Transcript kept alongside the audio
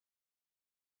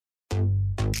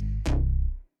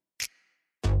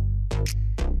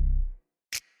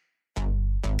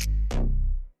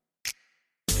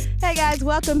guys,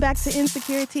 welcome back to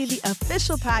Insecurity, the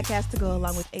official podcast to go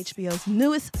along with HBO's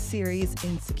newest series,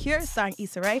 Insecure, starring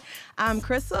Issa Rae. I'm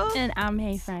Crystal. And I'm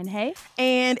Hey Friend Hey.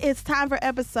 And it's time for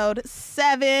episode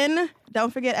 7.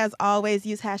 Don't forget, as always,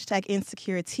 use hashtag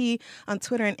Insecurity on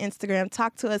Twitter and Instagram.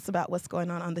 Talk to us about what's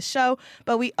going on the show.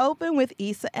 But we open with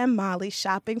Issa and Molly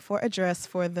shopping for a dress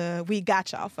for the We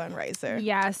Got Y'all fundraiser.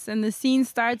 Yes, and the scene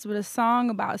starts with a song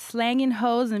about slanging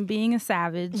hoes and being a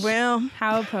savage. Well,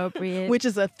 how appropriate. Which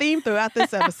is a theme throughout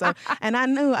this episode. And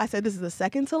I said this is the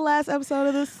second to last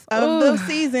episode of the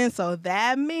season, so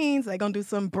that means they're going to do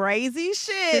some brazy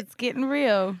shit. It's getting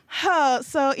real.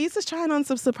 So Issa's trying on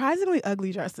some surprisingly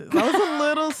ugly dresses. I was a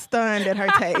little stunned at her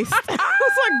taste. I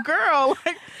was like, girl,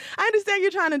 I understand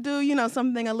you're trying to do,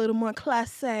 something a little more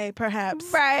classé, perhaps.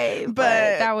 Right,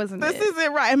 but that wasn't this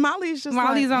isn't right. And Molly's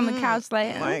on the couch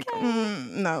like okay.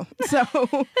 No.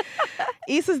 So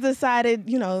Issa's decided,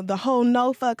 the whole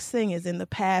no fucks thing is in the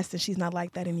past, and she's not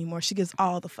like that anymore. She gives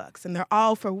all the fucks, and they're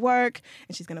all for work,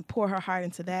 and she's going to pour her heart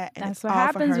into that. And that's what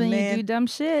happens when you do dumb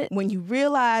shit. When you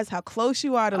realize how close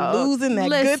you are to losing that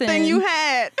good thing you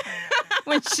had.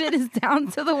 When shit is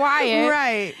down to the wire.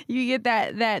 Right. You get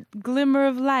that glimmer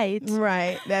of light.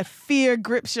 Right. That fear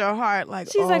grips your heart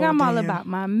like, she's like, I'm damn. all about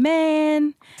my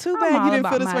man. Too bad you didn't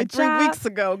feel this way 3 weeks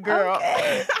ago, girl.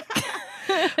 Okay.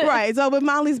 Right. So, but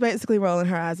Molly's basically rolling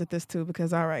her eyes at this too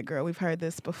because, all right, girl, we've heard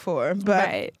this before. But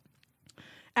right.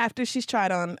 After she's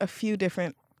tried on a few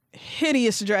different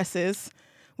hideous dresses,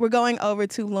 we're going over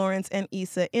to Lawrence and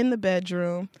Issa in the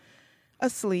bedroom,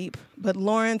 asleep, but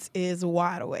Lawrence is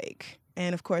wide awake.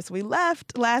 And, of course, we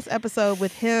left last episode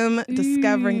with him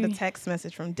discovering the text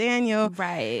message from Daniel.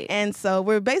 Right. And so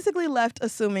we're basically left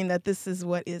assuming that this is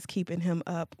what is keeping him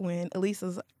up when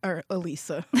Elisa,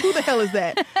 who the hell is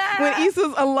that? When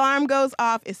Issa's alarm goes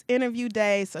off, it's interview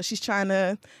day, so she's trying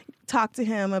to talk to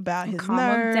him about his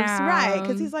nerves. Right,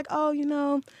 because he's like,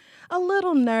 a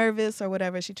little nervous or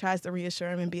whatever. She tries to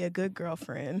reassure him and be a good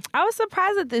girlfriend. I was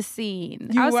surprised at this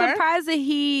scene. I was surprised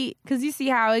that because you see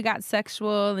how it got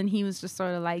sexual and he was just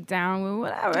sort of like down with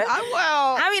whatever.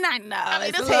 I know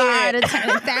it's a little hard to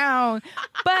turn it down.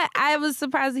 But I was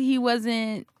surprised that he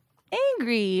wasn't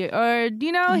angry or,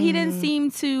 he didn't seem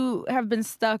to have been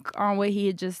stuck on what he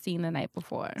had just seen the night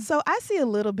before. So I see a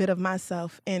little bit of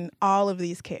myself in all of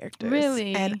these characters.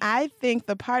 Really? And I think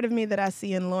the part of me that I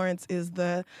see in Lawrence is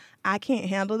I can't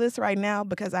handle this right now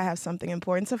because I have something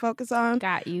important to focus on.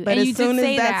 Got you. But and as soon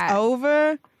as that's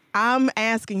over, I'm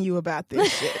asking you about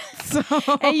this shit. So.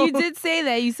 And you did say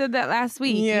that. You said that last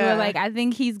week. Yeah. You were like, I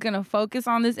think he's going to focus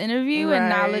on this interview and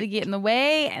not let it get in the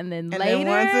way. And then later. Then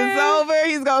once it's over,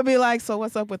 he's going to be like, so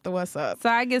what's up with the what's up? So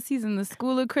I guess he's in the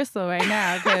school of Crystal right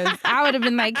now because I would have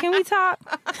been like, can we talk?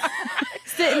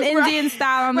 Sitting Indian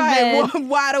style on the bed.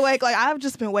 Wide awake. Like, I've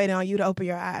just been waiting on you to open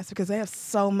your eyes because they have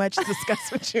so much to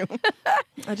discuss with you.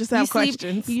 I just have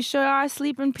questions. You sure are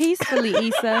sleeping peacefully,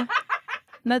 Issa.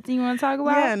 Nothing you want to talk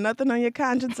about? Yeah, nothing on your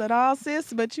conscience at all,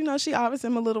 sis. But, she offers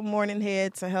him a little morning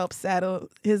head to help settle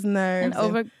his nerves.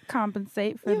 And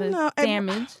overcompensate for the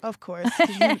damage. Of course.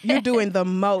 You're doing the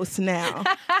most now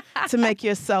to make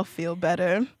yourself feel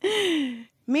better.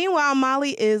 Meanwhile,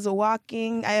 Molly is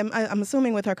walking, I'm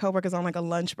assuming with her coworkers on like a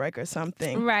lunch break or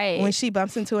something. Right. When she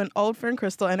bumps into an old friend,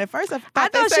 Crystal. And at first I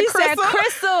thought she said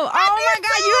Crystal. Oh my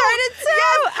God, you heard it too.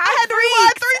 Yes, I had to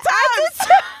rewind 3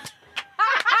 times.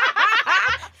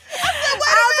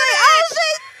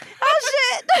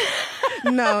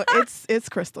 No, it's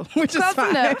Crystal, which is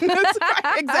fine.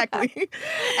 Exactly.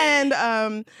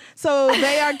 And so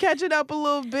they are catching up a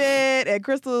little bit. And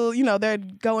Crystal, they're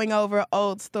going over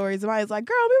old stories. And Maya's like,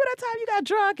 girl, remember that time you got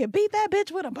drunk and beat that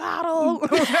bitch with a bottle?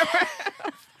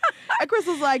 And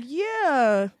Crystal's like,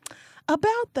 yeah.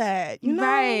 About that,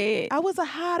 Right. I was a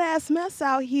hot-ass mess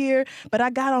out here, but I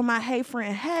got on my Hey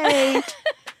Friend Hey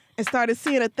and started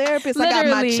seeing a therapist. Literally. I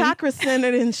got my chakra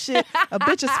centered and shit. A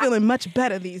bitch is feeling much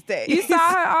better these days. You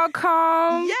saw her all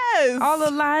calm. Yes. All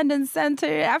aligned and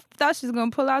centered. I thought she was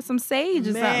going to pull out some sage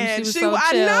or something. She was so chill.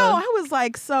 I know. I was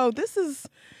like, so this is...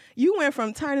 You went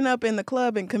from turning up in the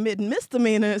club and committing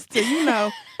misdemeanors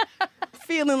to,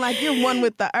 feeling like you're one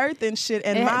with the earth and shit.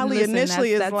 And Molly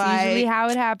initially that's like... usually how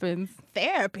it happens.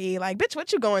 Therapy. Like, bitch,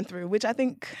 what you going through? Which I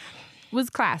think... was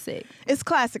classic. It's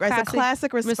classic, right? It's a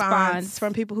classic response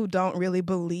from people who don't really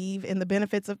believe in the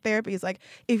benefits of therapy. It's like,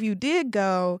 if you did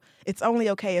go, it's only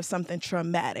okay if something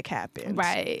traumatic happened.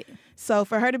 Right. So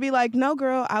for her to be like, no,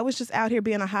 girl, I was just out here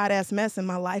being a hot-ass mess and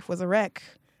my life was a wreck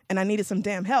and I needed some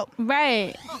damn help.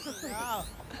 Right.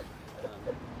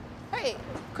 Hey,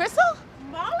 Crystal?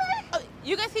 Molly?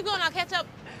 You guys keep going, I'll catch up.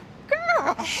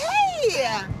 Girl,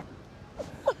 hey!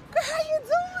 Girl, how you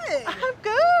doing? I'm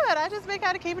good. good. I just been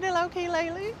kind of keeping it low-key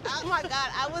lately. Oh my God,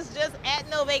 I was just at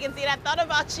No Vacancy and I thought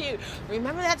about you.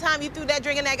 Remember that time you threw that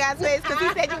drink in that guy's face because he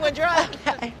said you were drunk?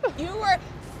 You were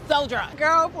so drunk.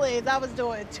 Girl, please, I was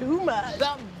doing too much.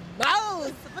 The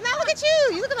most. But now look at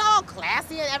you. You looking all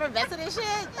classy and effervescent and shit.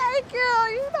 Thank you.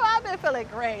 You know, I've been feeling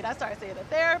great. I started seeing a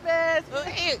therapist.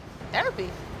 Hey, therapy?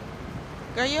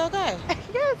 Girl, you okay?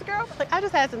 Yes, girl. Like, I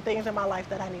just had some things in my life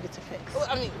that I needed to fix. Well,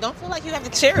 I mean, don't feel like you have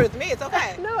to share it with me. It's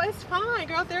okay. No, it's fine.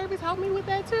 Girl, therapy's helped me with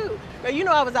that too. Girl, you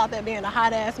know I was out there being a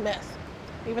hot-ass mess.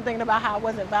 Even thinking about how I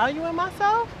wasn't valuing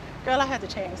myself. Girl, I had to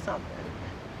change something.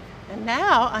 And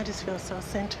now I just feel so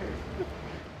centered.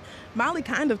 Molly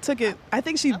kind of took it. I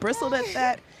think she bristled at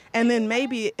that. And then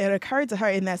maybe it occurred to her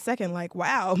in that second, like,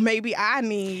 wow, maybe I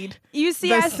need the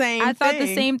same I thought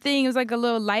the same thing. It was like a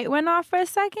little light went off for a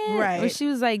second. Right. Where she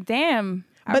was like, damn,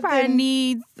 I probably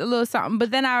need a little something.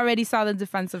 But then I already saw the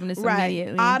defensiveness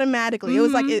immediately. Automatically. Mm-hmm. It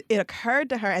was like it occurred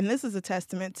to her, and this is a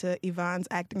testament to Yvonne's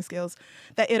acting skills,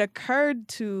 that it occurred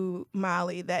to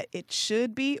Molly that it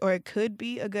should be or it could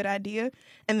be a good idea.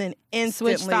 And then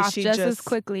instantly switched off she just as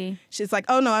quickly. She's like,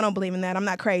 oh no, I don't believe in that. I'm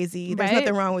not crazy. There's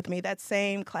nothing wrong with me. That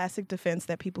same classic defense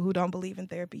that people who don't believe in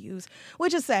therapy use,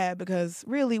 which is sad because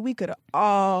really we could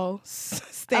all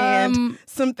stand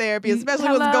some therapy, especially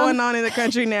what's going on in the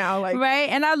country now. Like, right.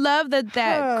 And I love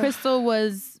that Crystal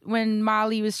was, when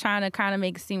Molly was trying to kind of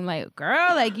make it seem like, girl,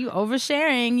 like you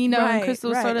oversharing, you know, and Crystal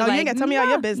was sort of like, you ain't got to tell me all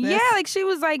your business. Yeah, like she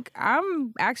was like,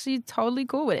 I'm actually totally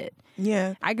cool with it.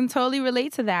 Yeah. I can totally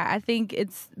relate to that. I think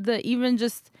it's even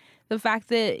just the fact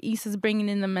that Issa's bringing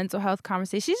in the mental health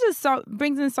conversation. She just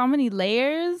brings in so many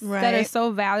layers that are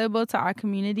so valuable to our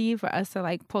community for us to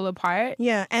like pull apart.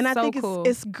 Yeah, and I think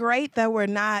it's great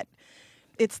that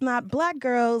it's not black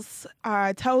girls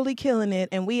are totally killing it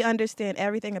and we understand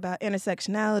everything about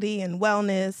intersectionality and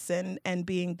wellness and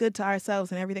being good to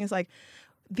ourselves and everything. It's like,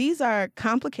 these are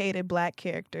complicated black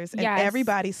characters and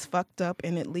everybody's fucked up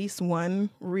in at least one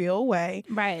real way.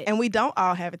 Right. And we don't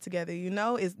all have it together, you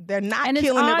know? They're not and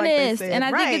killing it's honest. It like they said. And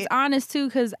I think it's honest too,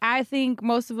 because I think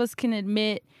most of us can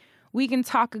admit we can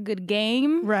talk a good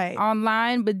game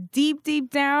online, but deep, deep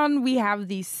down, we have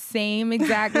these same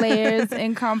exact layers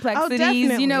and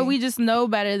complexities. You know, we just know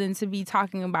better than to be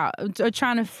talking about or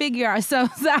trying to figure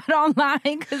ourselves out online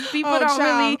because people don't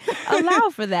really allow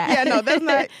for that. Yeah, no,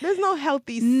 there's no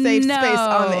healthy, safe space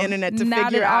on the internet to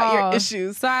figure out your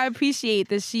issues. So I appreciate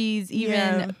that she's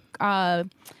even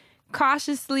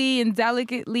cautiously and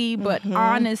delicately, but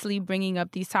honestly bringing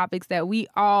up these topics that we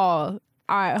all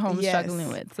are at home struggling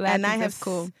with. So that's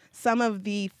cool. Some of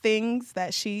the things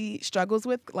that she struggles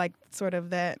with, like sort of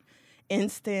that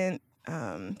instant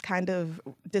kind of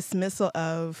dismissal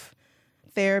of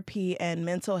therapy and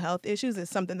mental health issues is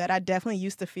something that I definitely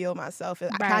used to feel myself.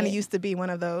 I kind of used to be one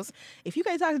of those, if you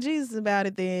can't talk to Jesus about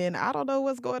it, then I don't know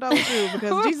what's going on with you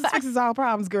because Jesus fixes all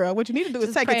problems, girl. What you need to do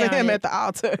is take it to him at the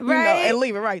altar, you know, and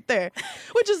leave it right there,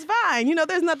 which is fine. You know,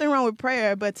 there's nothing wrong with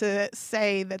prayer, but to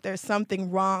say that there's something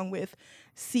wrong with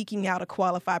seeking out a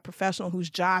qualified professional whose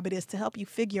job it is to help you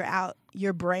figure out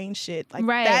your brain shit. Like,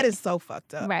 that is so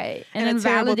fucked up. Right. And then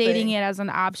validating it as an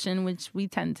option, which we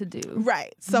tend to do.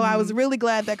 Right. So I was really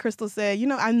glad that Crystal said, you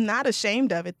know, I'm not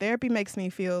ashamed of it. Therapy makes me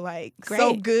feel like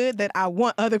so good that I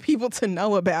want other people to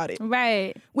know about it.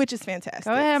 Right. Which is fantastic.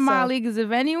 Go ahead, Molly, because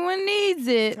if anyone needs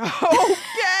it.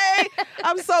 Okay.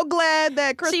 I'm so glad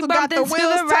that Crystal got the wheels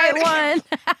the right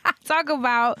one. Talk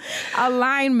about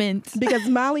alignment. Because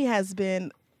Molly has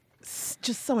been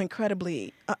just so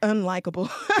incredibly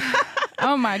unlikable.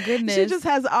 Oh my goodness. She just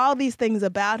has all these things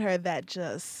about her that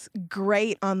just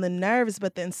grate on the nerves,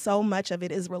 but then so much of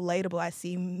it is relatable. I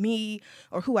see me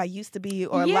or who I used to be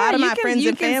or a lot of my friends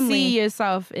and family. You can see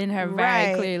yourself in her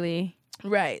very clearly.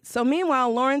 Right. So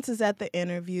meanwhile, Lawrence is at the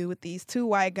interview with these two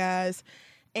white guys.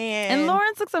 And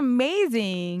Lawrence looks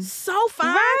amazing. So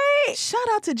fine. Right. Shout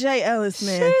out to Jay Ellis,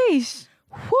 man. Sheesh.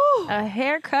 Whew. A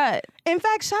haircut. In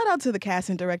fact, shout out to the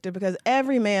casting director because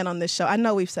every man on this show, I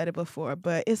know we've said it before,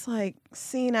 but it's like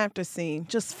scene after scene,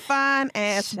 just fine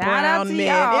ass brown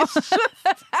men. It's just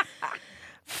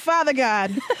Father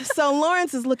God. So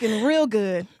Lawrence is looking real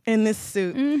good in this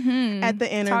suit at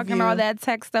the interview. Talking all that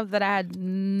tech stuff that I had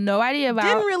no idea about.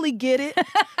 Didn't really get it.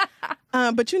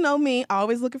 But you know me,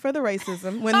 always looking for the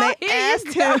racism. When they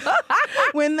asked him,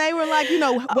 when they were like, you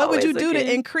know, what would you do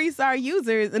to increase our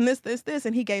users and this,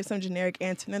 and he gave some generic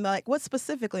answer. And they're like, what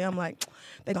specifically? I'm like,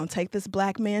 they're going to take this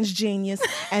black man's genius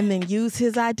and then use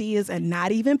his ideas and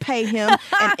not even pay him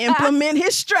and implement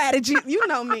his strategy. You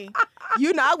know me.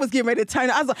 You know, I was getting ready to turn.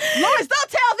 I was like, Lawrence, don't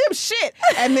tell them shit.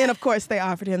 And then, of course, they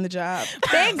offered him the job.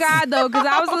 Thank God, though, because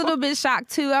I was a little bit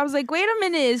shocked, too. I was like, wait a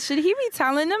minute. Should he be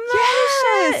telling them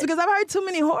Yes, shit? because I've heard too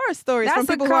many horror stories That's from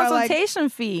people a who are like, consultation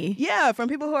fee. yeah, from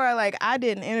people who are like, I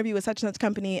did an interview with such and such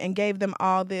company and gave them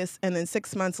all this, and then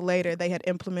 6 months later, they had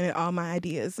implemented all my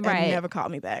ideas and never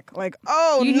called me back. Like,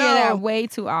 oh, you no. hear that way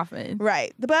too often.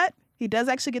 Right. But he does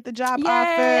actually get the job Yay,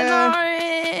 offer.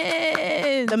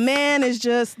 Lawrence! The man is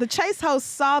just, the Chase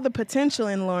host saw the potential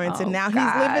in Lawrence, and now he's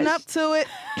living up to it.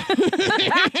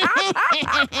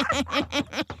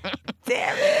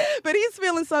 Damn it. But he's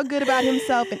feeling so good about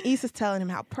himself, and Issa's telling him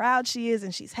how proud she is,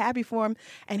 and she's happy for him.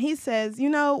 And he says, you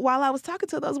know, while I was talking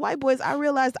to those white boys, I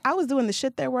realized I was doing the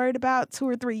shit they're worried about 2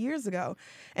 or 3 years ago.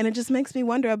 And it just makes me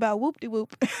wonder about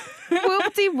whoop-de-whoop.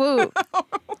 Whoop-de-whoop.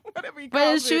 Whatever he But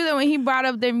calls it's true that when he brought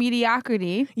up their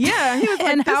mediocrity, yeah, he was like,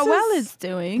 and how well it's it's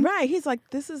doing. Right. He's like,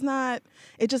 this is not,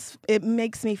 it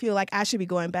makes me feel like I should be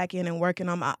going back in and working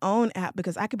on my own app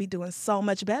because I could be doing so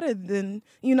much better than,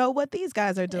 you know, what these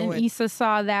guys are doing. And Issa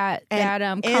saw that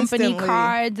company instantly.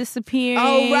 card disappearing.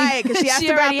 Oh, right. Because she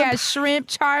already had shrimp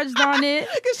charged on it.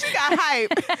 Because she got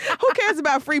hype. Who cares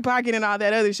about free parking and all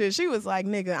that other shit? She was like,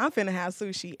 nigga, I'm finna have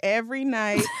sushi every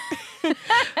night. But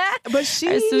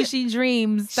her sushi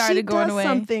dreams started going away. She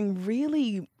does something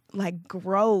really like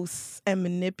gross and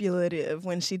manipulative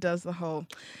when she does the whole,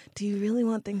 do you really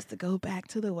want things to go back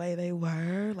to the way they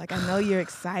were? Like, I know you're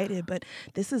excited, but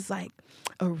this is like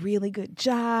a really good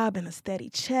job and a steady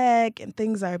check and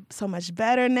things are so much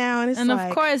better now. And it's and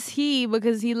like, of course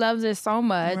because he loves her so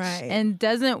much and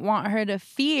doesn't want her to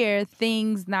fear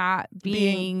things not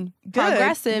being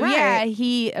progressive. Right. Yeah,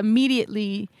 he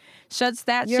immediately shuts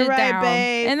that shit down.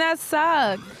 Babe. And that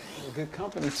sucks. Good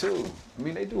company too. I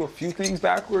mean, they do a few things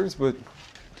backwards, but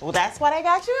Well, that's why they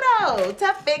got you though,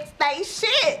 to fix they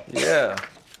shit. yeah.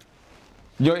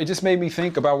 Yo, it just made me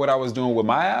think about what I was doing with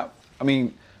my app. I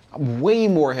mean, I'm way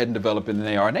more ahead in developing than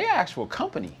they are, and they're an actual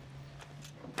company.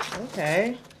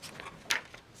 Okay.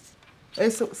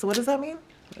 So what does that mean?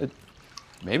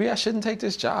 Maybe I shouldn't take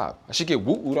this job. I should get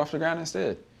Woot Woot off the ground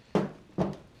instead.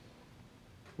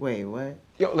 Wait, what?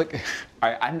 Yo, look,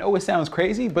 I know it sounds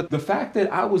crazy, but the fact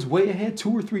that I was way ahead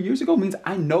 2 or 3 years ago means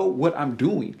I know what I'm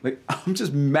doing. Like, I'm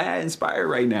just mad inspired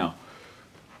right now.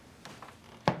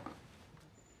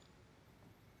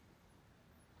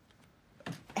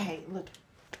 Hey, look,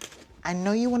 I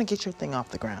know you want to get your thing off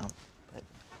the ground, but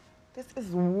this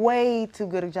is way too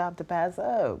good a job to pass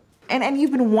up. And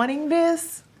you've been wanting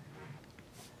this?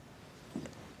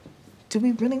 Do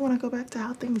we really want to go back to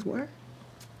how things were?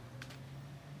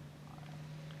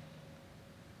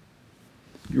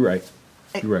 You're right.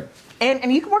 You're right.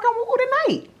 And you can work on Woo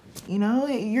tonight. You know,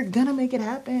 you're gonna make it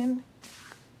happen.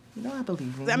 You know, I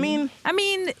believe in you. I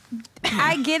mean,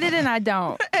 I get it and I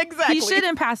don't. Exactly. He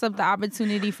shouldn't pass up the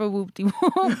opportunity for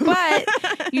whoop-de-whoop,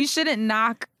 but you shouldn't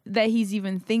knock that he's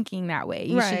even thinking that way.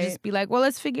 You should just be like, well,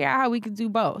 let's figure out how we could do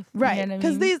both. Right.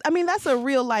 Because that's a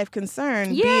real life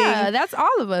concern. Yeah, that's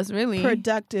all of us, really.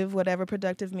 Productive, whatever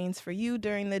productive means for you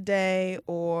during the day,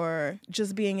 or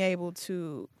just being able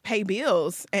to pay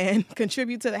bills and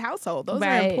contribute to the household. Those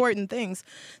are important things.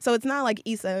 So it's not like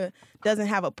Issa doesn't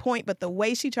have a point, but the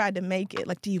way she tried to make it,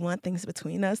 like, do you want things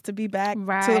between us to be back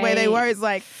to the way they were? It's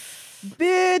like,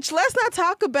 bitch, let's not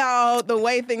talk about the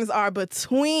way things are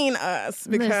between us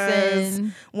because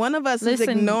one of us is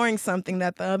ignoring something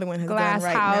that the other one has done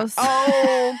right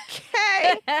now.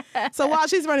 Okay. So while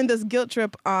she's running this guilt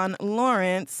trip on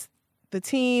Lawrence, the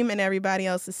team and everybody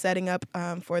else is setting up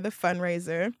for the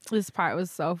fundraiser. This part was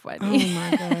so funny. Oh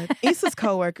my God. Issa's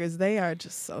coworkers, they are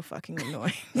just so fucking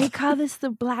annoying. They call this the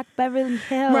Black Beverly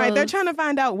Hills. Right, they're trying to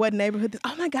find out what neighborhood.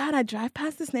 Oh my God, I drive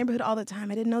past this neighborhood all the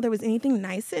time. I didn't know there was anything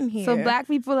nice in here. So black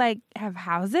people have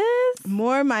houses?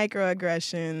 More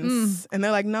microaggressions. And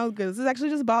they're like, no, this is actually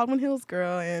just Baldwin Hills,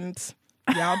 girl, and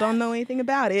y'all don't know anything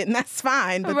about it, and that's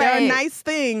fine. But there are nice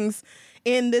things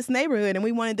in this neighborhood, and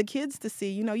we wanted the kids to see,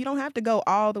 you don't have to go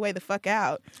all the way the fuck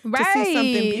out to see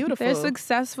something beautiful. There's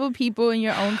successful people in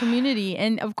your own community.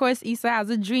 And of course, Issa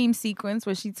has a dream sequence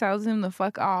where she tells him to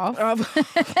fuck off. I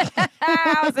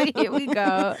was like, here we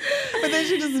go. But then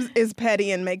she just is petty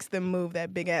and makes them move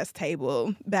that big ass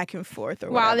table back and forth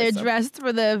or whatever. While they're dressed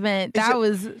for the event. That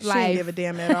was like... She didn't give a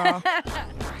damn at all.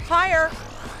 Higher.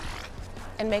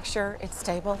 And make sure it's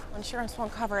stable. Insurance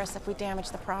won't cover us if we damage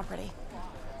the property.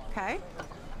 Okay?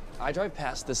 I drive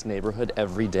past this neighborhood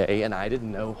every day, and I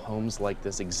didn't know homes like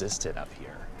this existed up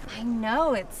here. I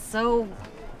know, it's so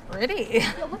pretty.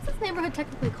 What's this neighborhood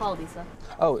technically called, Issa?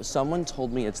 Oh, someone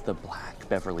told me it's the Black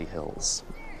Beverly Hills.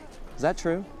 Is that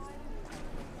true?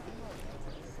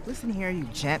 Listen here, you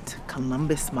gent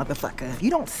Columbus motherfucker.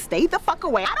 You don't stay the fuck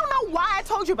away. I don't know why I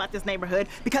told you about this neighborhood,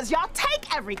 because y'all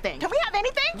take everything. Can we have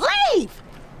anything? Leave!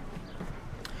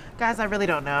 Guys, I really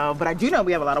don't know, but I do know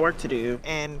we have a lot of work to do.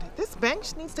 And this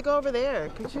bench needs to go over there.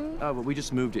 Could you? Oh, but we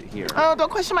just moved it here. Oh, don't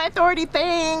question my authority.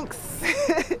 Thanks.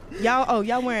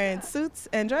 Y'all wearing suits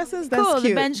and dresses? That's cool. cute.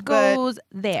 The bench goes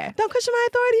there. Don't question my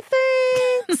authority.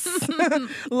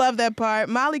 Thanks. Love that part.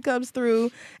 Molly comes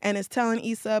through and is telling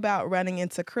Issa about running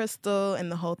into Crystal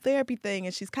and the whole therapy thing,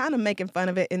 and she's kind of making fun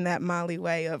of it in that Molly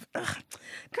way of,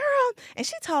 girl, and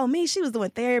she told me she was doing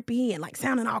therapy and like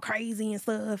sounding all crazy and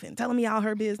stuff and telling me all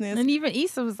her business. And even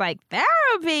Issa was like,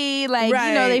 therapy. Like,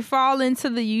 you know, they fall into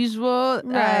the usual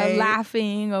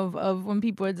laughing of when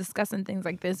people are discussing things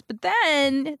like this. But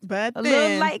then a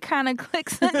little light kind of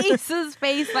clicks on Issa's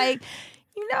face. Like,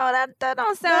 you know, that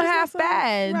don't sound half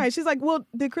bad. Right. She's like, well,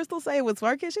 did Crystal say it was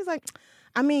working? She's like,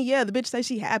 I mean, yeah, the bitch say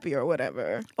she happy or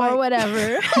whatever. Or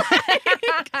whatever.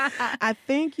 I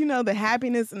think, you know, the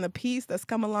happiness and the peace that's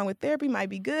come along with therapy might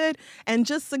be good, and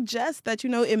just suggest that, you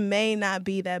know, it may not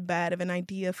be that bad of an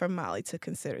idea for Molly to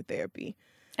consider therapy.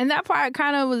 And that part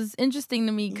kind of was interesting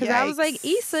to me because I was like,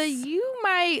 Issa, you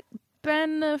might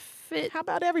benefit. How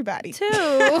about everybody? Too.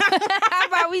 How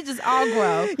about we just all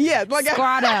grow? Yeah. Like,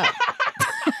 squat up.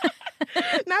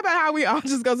 Not about how we all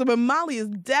just go, but Molly is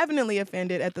definitely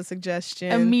offended at the suggestion.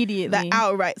 Immediately. The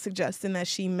outright suggestion that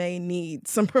she may need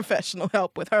some professional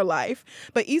help with her life.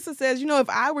 But Issa says, you know, if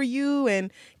I were you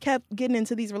and kept getting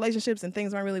into these relationships and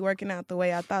things weren't really working out the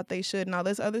way I thought they should and all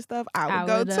this other stuff, I would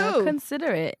go too.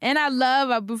 Consider it. And I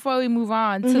love, before we move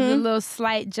on, to the little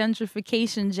slight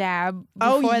gentrification jab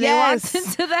before they walked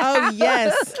into the house. Oh,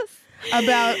 yes.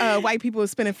 About white people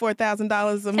spending $4,000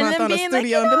 a month on a studio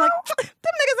like, and being like,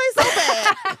 them niggas ain't so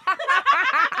bad.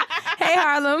 Hey,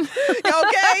 Harlem. You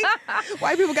okay?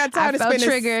 White people got tired of spending.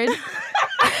 Triggered.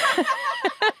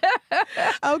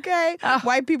 Okay.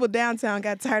 White people downtown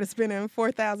got tired of spending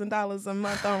 $4,000 a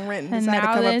month on rent and decided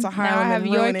to come up to Harlem now I have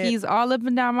and ruin Yorkies all up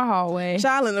and down my hallway.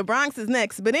 Charlotte, the Bronx is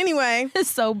next. But anyway. It's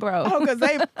so bro. Oh, because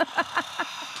they...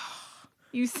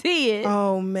 You see it.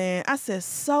 Oh, man. I said,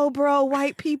 so, bro,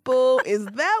 white people, is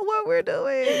that what we're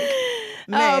doing?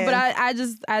 Man. Oh, but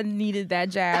I needed that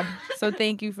jab. So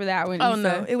thank you for that one, Oh, Issa.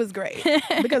 no, it was great.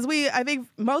 Because I think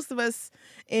most of us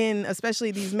in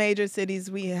especially these major cities,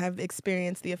 we have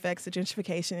experienced the effects of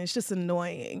gentrification. It's just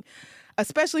annoying.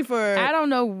 Especially for... I don't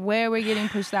know where we're getting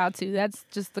pushed out to. That's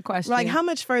just the question. Like, how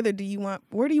much further do you want...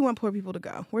 Where do you want poor people to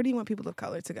go? Where do you want people of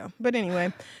color to go? But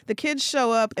anyway, the kids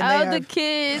show up and the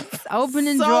kids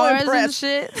opening so drawers impressed.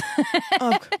 and shit.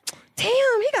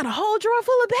 Damn, he got a whole drawer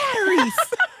full of batteries.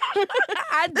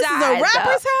 This is a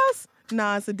rapper's house?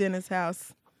 Nah, it's a dentist's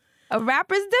house. A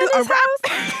rapper's dentist's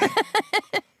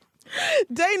house?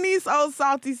 Denise's old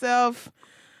salty self...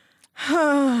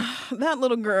 that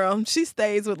little girl, she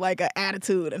stays with like an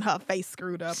attitude and her face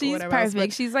screwed up. She's or whatever perfect.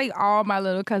 else, She's like all my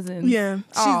little cousins. Yeah,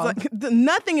 she's like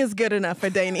nothing is good enough for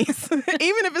Denise. Even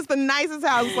if it's the nicest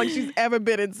house like she's ever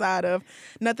been inside of,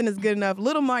 nothing is good enough.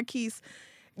 Little Marquise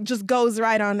just goes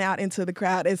right on out into the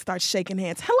crowd and starts shaking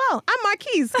hands. Hello, I'm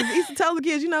Marquise. He used to tell the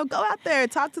kids, you know, go out there,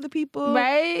 talk to the people,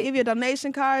 right? Give you a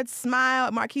donation card,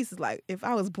 smile. Marquise is like, if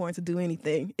I was born to do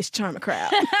anything, it's charm a crowd.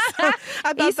 So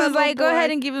I thought Issa's like, go ahead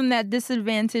and give him that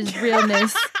disadvantaged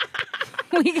realness.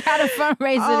 We got a fundraiser to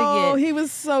get. Oh, he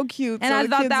was so cute. And so I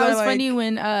thought that was like, funny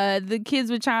when the kids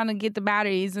were trying to get the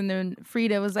batteries, and then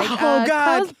Frida was like, "Oh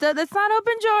God, let's not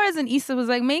open drawers." And Issa was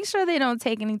like, "Make sure they don't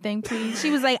take anything, please."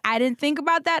 She was like, "I didn't think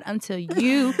about that until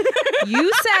you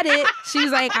said it." She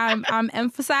was like, "I'm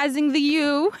emphasizing the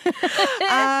you."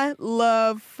 I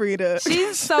love Frida.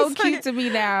 She's so cute to me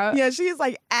now. Yeah, she is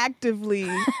like actively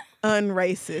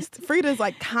unracist. Frida's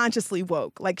like consciously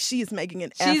woke. Like she's making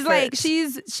an effort. She's like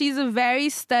she's a very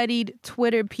studied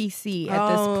Twitter PC at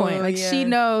this point. Like she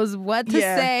knows what to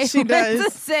say, she does. To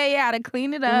say, how to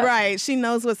clean it up. Right. She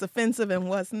knows what's offensive and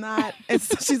what's not. And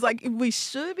so she's like, we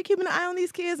should be keeping an eye on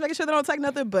these kids, making sure they don't take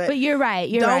nothing. But you're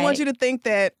right. Don't want you to think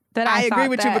that I agree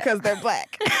with you because they're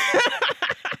black.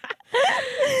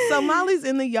 So Molly's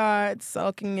in the yard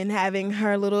sulking and having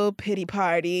her little pity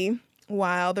party,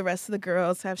 while the rest of the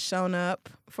girls have shown up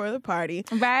for the party.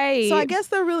 Right. So I guess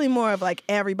they're really more of like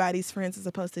everybody's friends as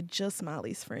opposed to just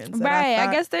Molly's friends. Right. I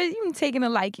guess they're even taking a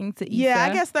liking to Issa. Yeah,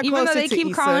 I guess they're even closer though they to keep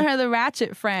Issa. calling her the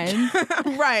ratchet friend.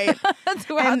 Right.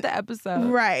 Throughout the episode.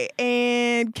 Right.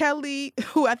 And Kelly,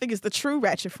 who I think is the true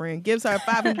ratchet friend, gives her a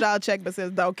 $500 check but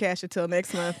says don't cash it till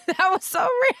next month. That was so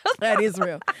real. That is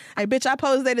real. Hey, bitch, I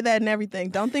post-dated that and everything.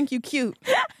 Don't think you cute.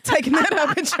 Taking that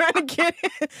up and trying to get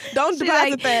it. Don't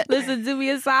deposit that. Listen, do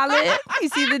me a solid. You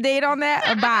see the date on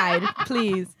that? abide,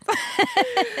 please.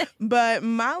 But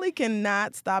Molly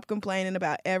cannot stop complaining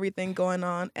about everything going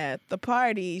on at the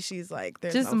party. She's like,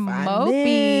 there's just no fine mopey.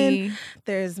 men,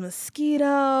 there's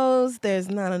mosquitoes, there's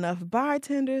not enough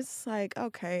bartenders. It's like,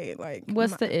 okay, like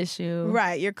what's the issue?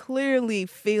 Right, you're clearly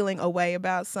feeling a way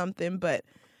about something, but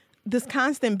this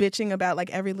constant bitching about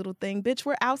like every little thing. Bitch,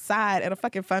 we're outside at a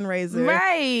fucking fundraiser.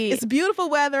 Right. It's beautiful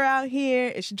weather out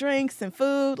here. It's drinks and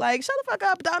food. Like, shut the fuck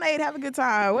up, donate, have a good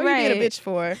time. What are you being a bitch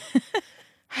for?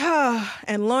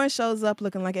 And Lauren shows up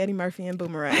looking like Eddie Murphy and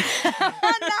Boomerang.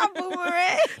 Not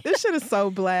Boomerang. This shit is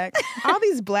so black. All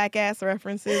these black ass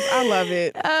references. I love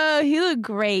it. He looked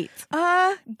great.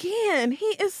 Again, he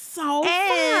is so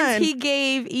fun. He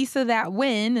gave Issa that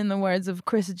win, in the words of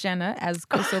Kris Jenner, as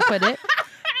Crystal put it.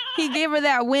 He gave her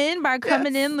that win by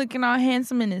coming in looking all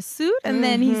handsome in his suit. And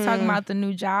then he's talking about the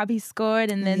new job he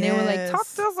scored. And then they were like, talk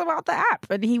to us about the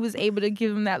app. And he was able to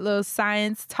give him that little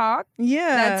science talk.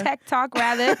 Yeah. That tech talk,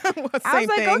 rather. Well, I was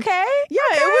like, thing. okay. Yeah,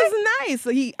 okay. it was nice. So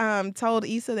he told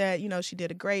Issa that, she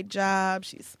did a great job.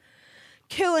 She's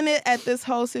killing it at this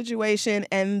whole situation.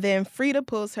 And then Frida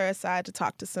pulls her aside to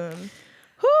talk to some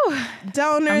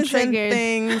donors and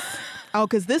things. Oh,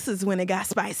 because this is when it got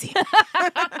spicy.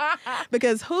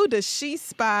 Because who does she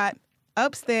spot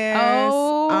upstairs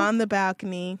on the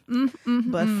balcony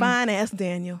but fine-ass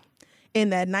Daniel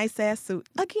in that nice-ass suit?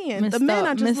 Again, the men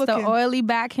are just looking. Mr. Oily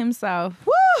Back himself.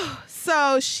 Woo!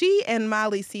 So she and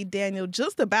Molly see Daniel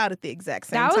just about at the exact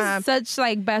same time. That was such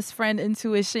like best friend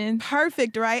intuition.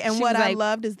 Perfect, right? And what I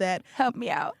loved is that help me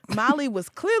out. Molly was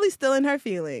clearly still in her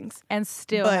feelings. And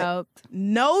still helped.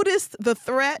 Noticed the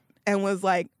threat and was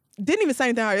like, didn't even say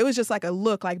anything hard. It was just like a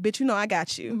look like, bitch, I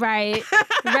got you. Right.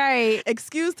 Right.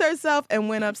 Excused herself and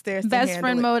went upstairs best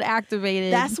friend mode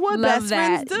activid. That's what best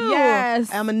friends do.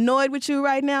 Yes. I'm annoyed with you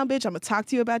right now, bitch. I'm going to talk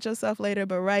to you about yourself later,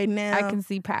 but right now. I can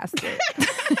see past it.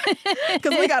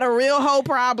 Because we got a real whole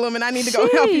problem and I need to go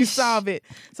help you solve it.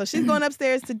 So she's going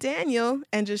upstairs to Daniel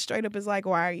and just straight up is like,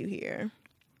 why are you here?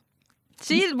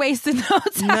 She wasted no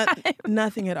time.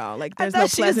 Nothing at all. Like, there's I no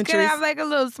thought she was pleasantries. going to have like a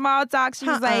little small talk. She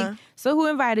was like, so who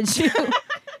invited you?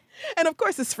 And of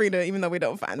course it's Frida, even though we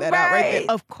don't find that out right there.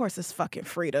 Of course it's fucking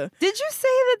Frida. Did you say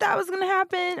that was going to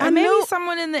happen? Or maybe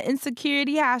someone in the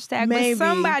insecurity hashtag, but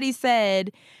somebody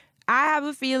said, I have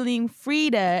a feeling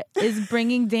Frida is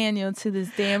bringing Daniel to this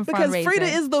damn fundraiser.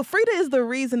 Because Frida is the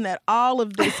reason that all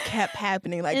of this kept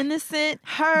happening. Like innocent,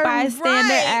 her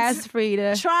bystander ass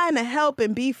Frida. Trying to help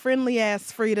and be friendly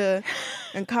ass Frida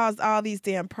and caused all these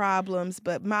damn problems.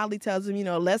 But Molly tells him,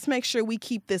 let's make sure we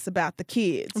keep this about the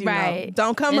kids. You know?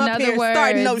 Don't come up here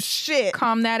starting no shit.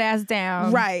 Calm that ass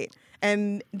down. Right.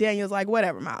 And Daniel's like,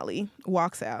 whatever, Molly.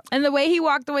 Walks out. And the way he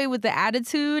walked away with the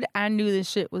attitude, I knew this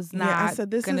shit was not I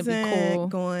said, this gonna isn't be cool.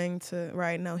 going to,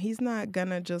 right, no, he's not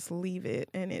gonna just leave it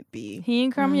and it be. He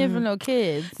ain't come here for no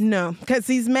kids. No, because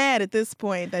he's mad at this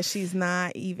point that she's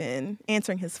not even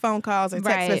answering his phone calls or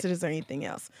text messages or anything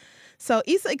else. So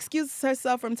Issa excuses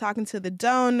herself from talking to the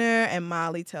donor and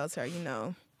Molly tells her,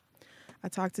 I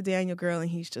talked to Daniel, girl, and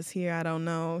he's just here. I don't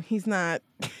know. He's not.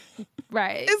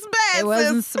 Right. It's bad. It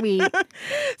wasn't sweet.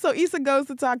 So Issa goes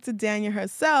to talk to Daniel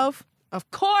herself.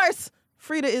 Of course,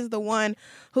 Frida is the one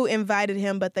who invited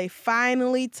him, but they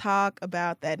finally talk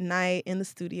about that night in the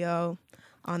studio.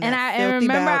 And I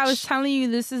remember I was telling you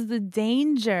this is the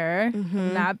danger,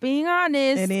 not being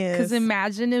honest. It is. Because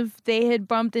imagine if they had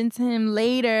bumped into him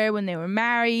later when they were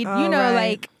married.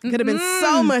 Like could have been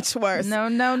so much worse. No.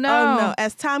 Oh no!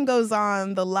 As time goes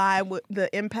on, the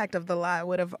impact of the lie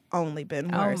would have only been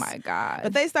worse. Oh my God!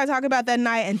 But they start talking about that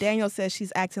night, and Daniel says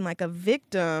she's acting like a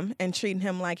victim and treating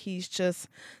him like he's just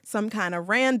some kind of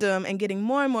random, and getting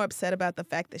more and more upset about the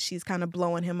fact that she's kind of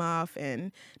blowing him off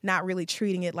and not really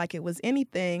treating it like it was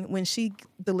anything. When she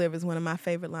delivers one of my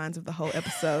favorite lines of the whole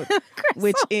episode,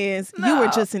 which is, "You were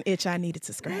just an itch I needed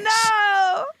to scratch."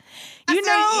 No.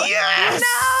 Yes!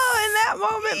 In that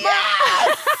moment,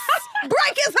 yes!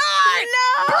 Break his heart!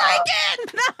 No! Break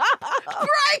it! No!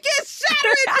 Break it! Shatter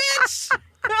it, bitch!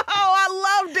 Oh,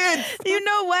 I loved it. You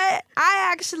know what? I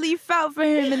actually felt for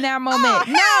him in that moment. Oh,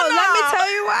 no, let me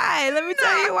tell you why. Let me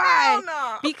tell you why.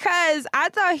 No. Because I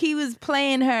thought he was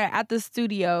playing her at the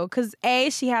studio. Because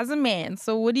she has a man.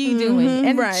 So what are you doing?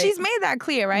 And she's made that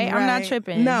clear, right? I'm not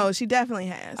tripping. No, she definitely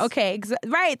has. Okay,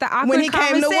 right. The awkward when he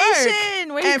conversation came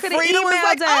to work, where he could have Frida was emailed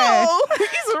like, her. "Oh,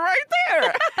 he's right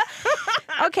there."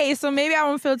 Okay, so maybe I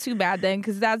won't feel too bad then,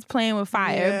 because that's playing with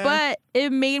fire. Yeah. But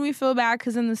it made me feel bad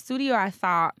because in the studio I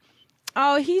thought,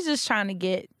 oh, he's just trying to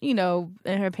get, in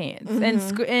her pants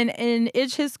and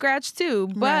itch his scratch too.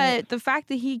 But the fact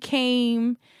that he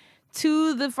came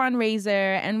to the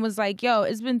fundraiser and was like, yo,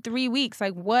 it's been 3 weeks.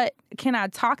 Like, what can I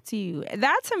talk to you?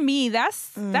 That to me, that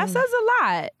says a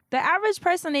lot. The average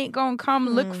person ain't gonna come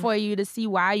look for you to see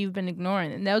why you've been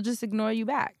ignoring them. They'll just ignore you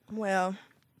back. Well,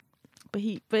 but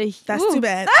that's too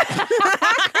bad.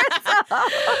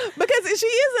 Because she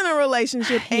is in a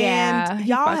relationship, and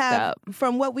y'all have,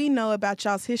 from what we know about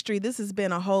y'all's history, this has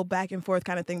been a whole back and forth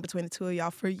kind of thing between the two of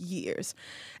y'all for years.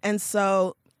 And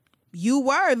so you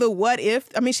were the what if.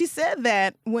 I mean, she said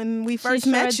that when we first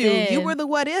met you. You were the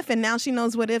what if, and now she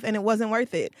knows what if, and it wasn't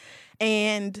worth it.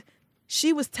 And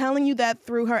she was telling you that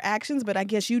through her actions, but I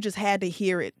guess you just had to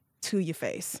hear it to your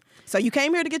face. So you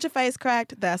came here to get your face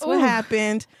cracked. That's what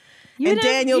happened. And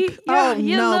Daniel,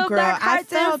 no, girl, I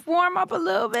felt warm up a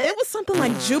little bit. It was something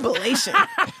like jubilation.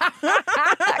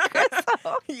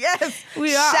 Yes,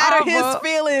 we are shatter his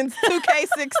feelings.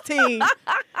 2K16.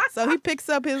 So he picks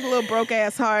up his little broke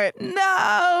ass heart,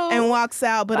 and walks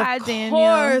out. But of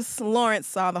course, Lawrence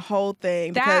saw the whole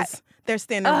thing because they're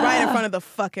standing right in front of the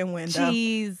fucking window.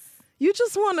 Jeez. You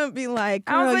just want to be like,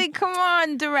 girl, I was like, come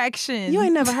on, direction. You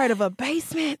ain't never heard of a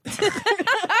basement.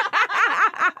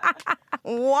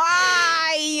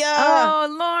 Why? Oh,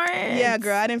 Lawrence. Yeah,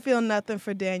 girl, I didn't feel nothing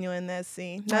for Daniel in that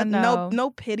scene.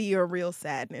 No pity or real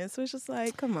sadness. It was just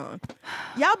like, come on.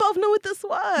 Y'all both knew what this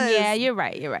was. Yeah, you're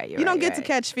right. You don't get to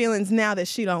catch feelings now that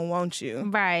she don't want you.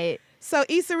 Right. So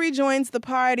Issa rejoins the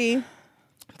party,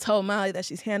 told Molly that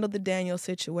she's handled the Daniel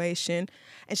situation,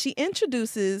 and she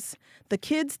introduces the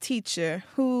kid's teacher,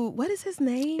 who, what is his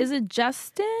name? Is it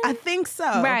Justin? I think so.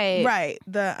 Right.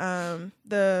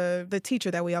 The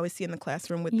teacher that we always see in the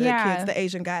classroom with the kids, the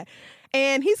Asian guy.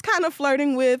 And he's kind of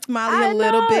flirting with Molly a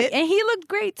little bit. And he looked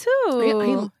great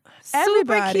too.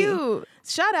 Super cute.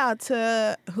 Shout out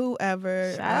to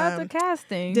whoever. Shout out to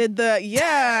casting. Did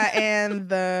and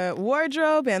the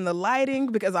wardrobe and the lighting,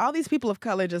 because all these people of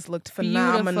color just looked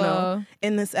phenomenal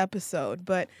in this episode.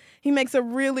 But he makes a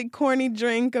really corny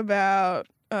drink about,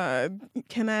 or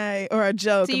a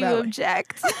joke about. Do you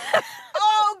object?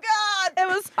 Oh, God. It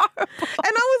was horrible.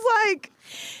 And I was like,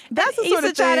 that's the sort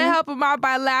of thing. try to help him out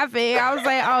by laughing. I was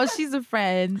like, oh, she's a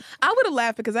friend. I would have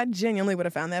laughed because I genuinely would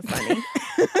have found that funny.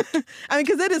 I mean,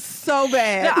 because it is so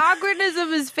bad. The awkwardness of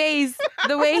his face,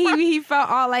 the way he felt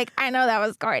all like, I know that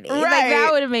was corny. Right. Like, that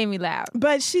would have made me laugh.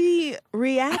 But she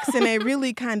reacts in a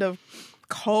really kind of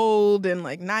cold and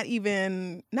like not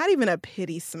even a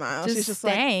pity smile. She's just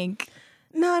stank. Like,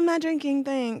 no, I'm not drinking,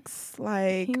 thanks.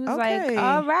 Like, he was okay. like,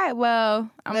 all right, well,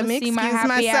 I'm going to see my happy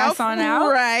myself. Ass on out.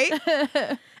 Right.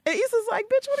 And Issa's like,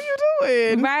 bitch, what are you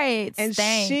doing? Right, and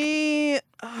stank.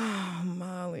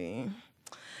 Molly.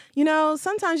 You know,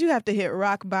 sometimes you have to hit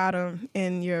rock bottom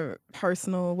in your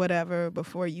personal whatever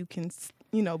before you can,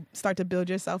 start to build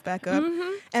yourself back up. Mm-hmm.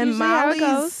 And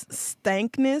Molly's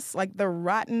stankness, like the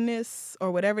rottenness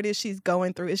or whatever it is she's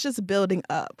going through, it's just building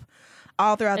up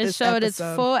all throughout this episode. It showed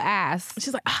its full ass.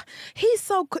 She's like, he's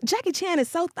so, Jackie Chan is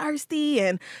so thirsty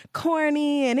and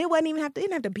corny, and it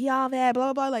didn't have to be all that, blah,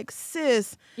 blah, blah. Like,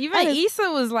 sis. Even Issa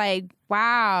was like,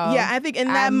 wow. Yeah, I think in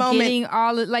that moment.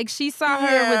 She saw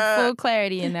her with full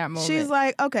clarity in that moment. She's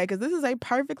like, okay, because this is a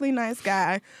perfectly nice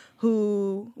guy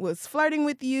who was flirting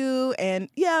with you and,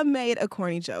 made a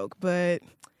corny joke, but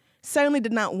certainly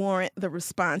did not warrant the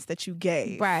response that you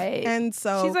gave. Right. And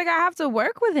so she's like, I have to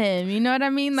work with him. You know what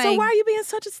I mean? Like, so why are you being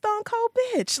such a stone cold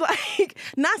bitch? Like,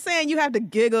 not saying you have to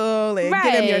giggle and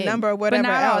give him your number or whatever but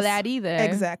not else. all that either.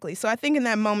 Exactly. So I think in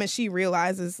that moment she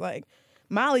realizes, like,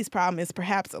 Molly's problem is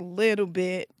perhaps a little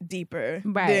bit deeper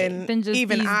than just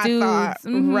even I dudes. thought.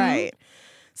 Mm-hmm. Right.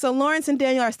 So Lawrence and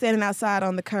Daniel are standing outside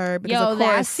on the curb because, of course,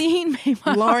 that scene made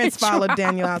my Lawrence heart followed drop.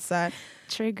 Daniel outside.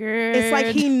 Triggered. It's like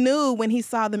he knew when he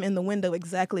saw them in the window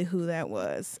exactly who that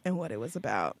was and what it was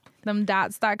about. Them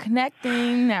dots start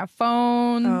connecting, that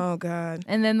phone. Oh, God.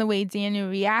 And then the way Daniel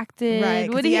reacted. Right.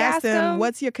 What did he ask him?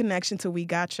 What's your connection to We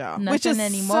Got Y'all? Nothing Which is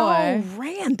anymore. So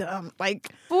random.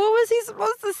 Like, what was he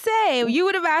supposed to say? You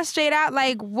would have asked straight out,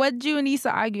 like, what'd you and Issa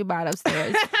argue about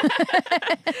upstairs?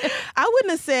 I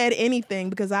wouldn't have said anything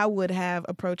because I would have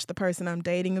approached the person I'm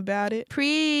dating about it.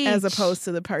 Preach. As opposed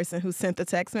to the person who sent the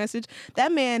text message.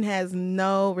 That man has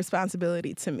no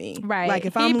responsibility to me. Right. Like,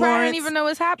 if he I'm probably Lawrence, didn't even know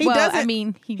what's happening. He doesn't. I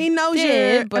mean, he knows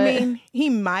but I mean, he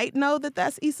might know that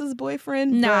that's Issa's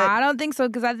boyfriend. No, but I don't think so,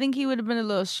 because I think he would have been a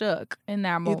little shook in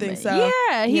that moment. You think so?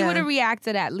 Yeah, he would have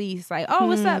reacted at least like, oh,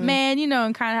 what's up, man?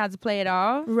 And kind of had to play it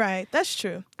off. Right, that's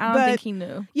true. I don't think he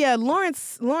knew. Yeah,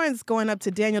 Lawrence going up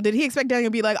to Daniel. Did he expect Daniel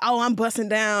to be like, oh, I'm busting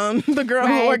down the girl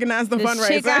who organized the fundraiser?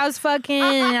 Chick I was fucking,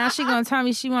 now she gonna tell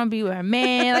me she want to be with her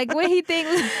man. Like, what he think?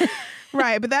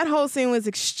 Right, but that whole scene was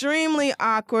extremely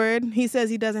awkward. He says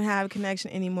he doesn't have a connection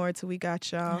anymore till we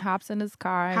got y'all. Hops in his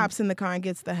car. Hops in the car and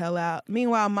gets the hell out.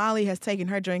 Meanwhile, Molly has taken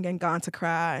her drink and gone to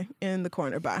cry in the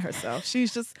corner by herself.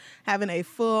 She's just having a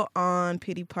full-on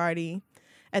pity party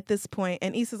at this point.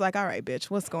 And Issa's like, all right, bitch,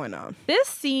 what's going on? This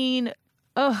scene,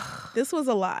 This was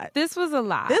a lot. This was a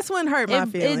lot. This one hurt my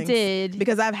feelings. It did.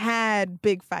 Because I've had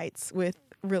big fights with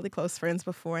really close friends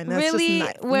before, and that's really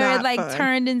just where not it like fun.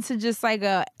 turned into just like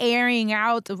a airing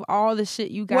out of all the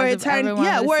shit you guys ever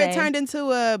wanted to where say. it turned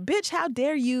into a bitch, how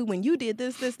dare you when you did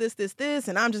this,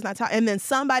 and I'm just not talking. And then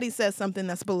somebody says something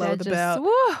that's below the belt,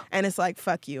 and it's like,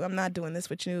 fuck you, I'm not doing this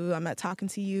with you, I'm not talking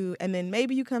to you. And then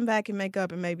maybe you come back and make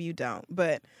up, and maybe you don't.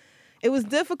 But it was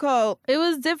difficult. It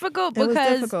was difficult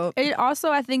because it also,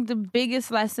 I think the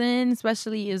biggest lesson,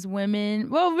 especially as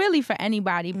women, well, really for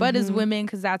anybody, but as women,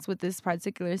 because that's what this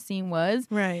particular scene was.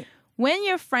 Right. When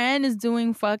your friend is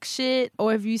doing fuck shit,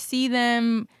 or if you see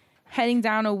them heading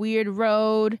down a weird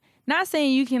road, not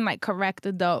saying you can like correct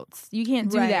adults. You can't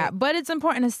do that. But it's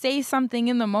important to say something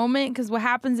in the moment, because what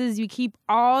happens is you keep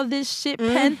all this shit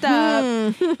pent up.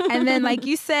 And then, like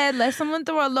you said, let someone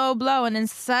throw a low blow, and then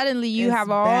suddenly you have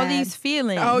all these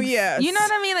feelings. Oh, yes. You know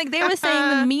what I mean? Like they were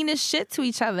saying the meanest shit to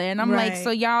each other. And I'm like,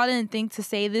 so y'all didn't think to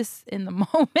say this in the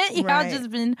moment? Y'all just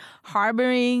been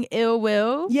harboring ill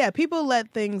will? Yeah, people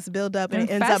let things build up and it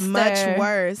ends up much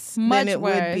worse than it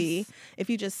would be if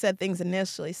you just said things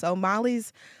initially. So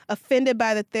Molly's offended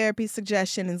by the therapy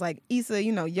suggestion and is like, Issa,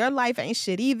 you know, your life ain't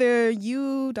shit either.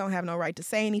 You don't have no right to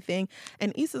say anything.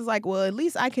 And Issa's like, well, at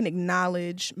least I can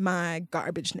acknowledge my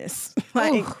garbageness.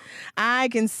 Like, I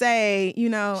can say, you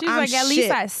know, she's I'm like, at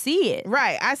least I see it.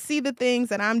 Right. I see the things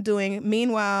that I'm doing.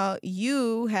 Meanwhile,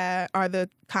 you are the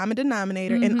common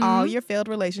denominator in all your failed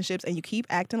relationships, and you keep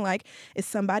acting like it's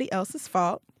somebody else's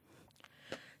fault.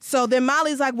 So then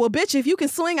Molly's like, well, bitch, if you can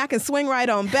swing, I can swing right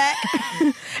on back.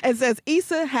 And says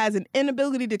Issa has an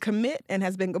inability to commit and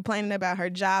has been complaining about her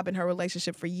job and her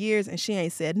relationship for years, and she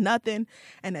ain't said nothing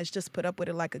and has just put up with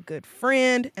it like a good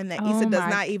friend, and that Issa does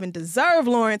not even deserve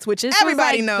Lawrence, which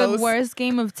everybody knows. The worst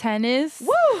game of tennis.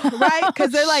 Woo! Right?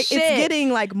 Because they're like, it's getting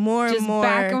like more and more.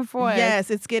 Back and forth. Yes,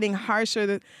 it's getting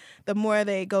harsher the more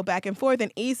they go back and forth.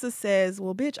 And Issa says,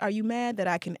 well, bitch, are you mad that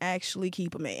I can actually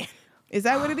keep a man? Is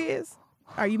that what it is?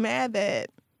 Are you mad that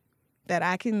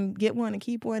I can get one and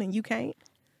keep one and you can't?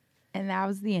 And that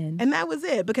was the end. And that was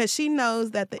it, because she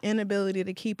knows that the inability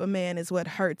to keep a man is what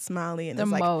hurts Molly, and it's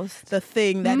like the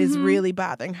thing that is really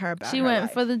bothering her about she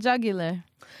went for the jugular.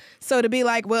 So to be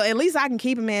like, well, at least I can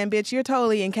keep a man, bitch, you're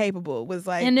totally incapable, was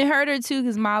like... And it hurt her, too,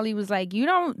 because Molly was like, you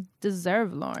don't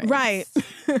deserve Lawrence. Right.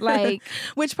 Like...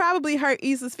 Which probably hurt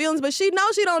Issa's feelings, but she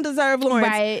knows she don't deserve Lawrence.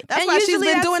 Right. That's why she's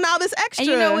been doing all this extra.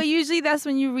 And you know what? Usually that's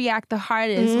when you react the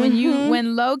hardest.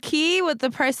 When low-key, what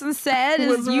the person said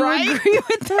is you agree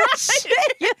with that shit.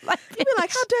 You're like, you be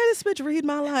like, how dare this bitch read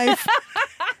my life?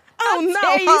 Oh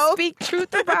no! You speak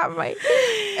truth about me,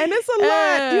 and it's a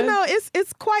lot. You know,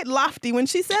 it's quite lofty. When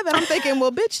she said that, I'm thinking,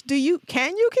 well, bitch,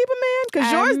 can you keep a man?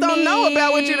 Because yours don't know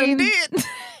about what you done did.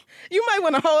 You might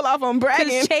want to hold off on bragging.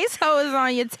 Because Chase Ho is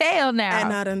on your tail now,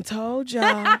 and I done told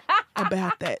y'all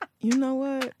about that. You know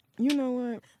what?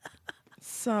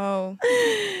 So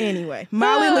anyway,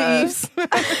 Molly leaves,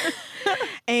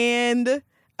 and.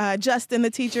 Justin,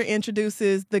 the teacher,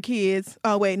 introduces the kids.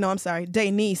 Oh, wait, no, I'm sorry.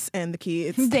 Denise and the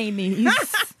kids. Denise.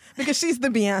 Because she's the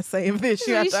Beyonce of this.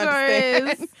 You have to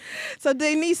understand. Is. So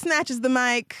Denise snatches the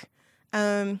mic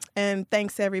and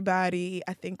thanks everybody.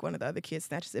 I think one of the other kids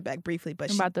snatches it back briefly.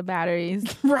 But about the batteries.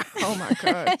 Right. Oh, my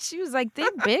God. She was like,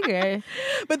 they're bigger.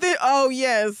 But then, oh,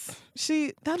 yes.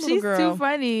 That little girl. She's too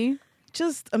funny.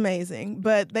 Just amazing.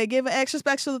 But they give an extra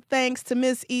special thanks to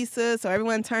Miss Issa, so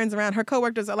everyone turns around. Her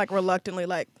coworkers are like reluctantly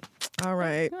like, all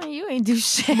right. Oh, you ain't do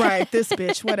shit. Right, this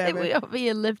bitch, whatever. We over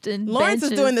here lifting Lawrence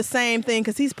benches. is doing the same thing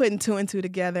because he's putting two and two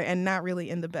together and not really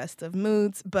in the best of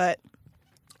moods. But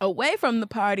away from the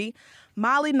party,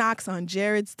 Molly knocks on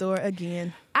Jared's door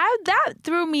again. That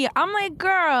threw me. I'm like,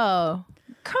 girl,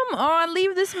 come on,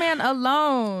 leave this man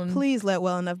alone. Please let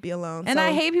Well Enough be alone. And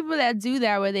I hate people that do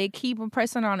that, where they keep a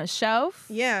person on a shelf.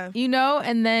 Yeah. You know,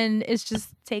 and then it's just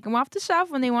take them off the shelf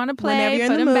when they want to play,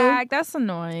 put them back. That's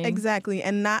annoying. Exactly.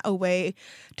 And not a way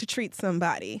to treat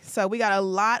somebody. So we got a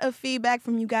lot of feedback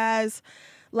from you guys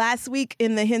last week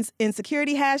in the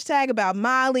insecurity hashtag about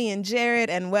Molly and Jared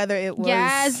and whether it was...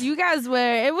 Yes, you guys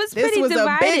were... It was pretty divided. This was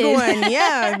a big one,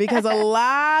 yeah, because a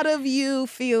lot of you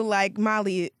feel like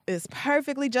Molly is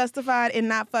perfectly justified in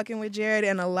not fucking with Jared,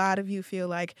 and a lot of you feel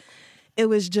like it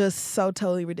was just so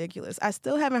totally ridiculous. I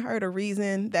still haven't heard a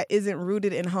reason that isn't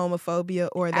rooted in homophobia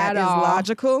or that is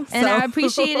logical. And I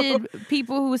appreciated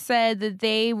people who said that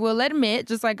they will admit,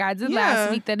 just like I did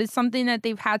last week, that it's something that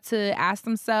they've had to ask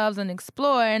themselves and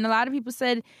explore. And a lot of people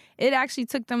said it actually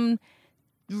took them,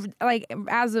 like,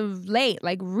 as of late,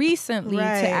 like recently,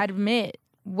 to admit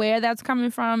where that's coming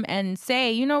from and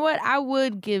say, you know what, I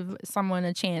would give someone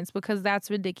a chance because that's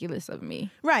ridiculous of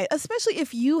me. Right, especially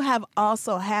if you have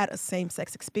also had a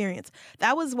same-sex experience.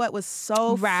 That was what was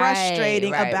so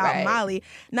frustrating about Molly.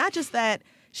 Not just that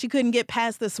she couldn't get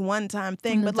past this one-time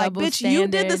thing, but like, bitch, you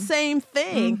did the same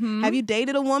thing. Mm-hmm. Have you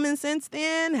dated a woman since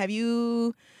then? Have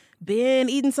you been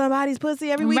eating somebody's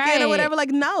pussy every weekend or whatever? Like,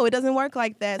 no, it doesn't work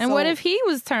like that. And what if he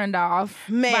was turned off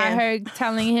by her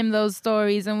telling him those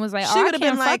stories and was like, I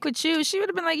can't fuck with you? She would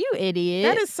have been like, you idiot.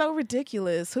 That is so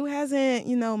ridiculous. Who hasn't,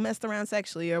 messed around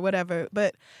sexually or whatever?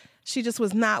 But she just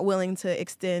was not willing to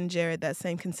extend Jared that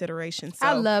same consideration. So,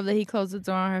 I love that he closed the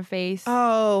door on her face.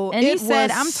 Oh, and he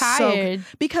said, I'm tired.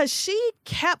 Because she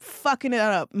kept fucking it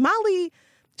up. Molly...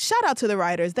 Shout out to the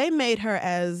writers. They made her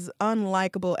as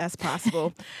unlikable as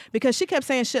possible because she kept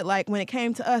saying shit like, when it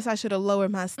came to us, I should have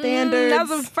lowered my standards. That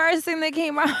was the first thing that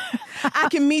came out. I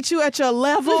can meet you at your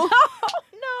level.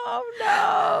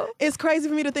 No. It's crazy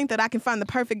for me to think that I can find the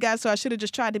perfect guy, so I should have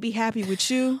just tried to be happy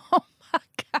with you. Oh, my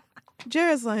God.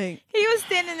 Jared's like... He was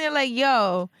standing there like,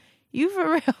 yo, you for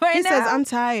real right now? He says, I'm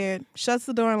tired. Shuts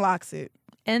the door and locks it.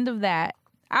 End of that.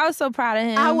 I was so proud of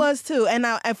him. I was too. And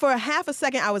for a half a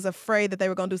second, I was afraid that they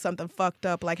were going to do something fucked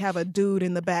up, like have a dude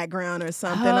in the background or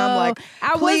something. I'm like,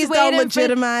 please don't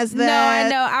legitimize that. No, I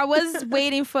know. I was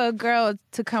waiting for a girl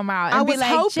to come out and be like,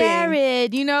 hoping.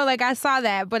 Jared, like I saw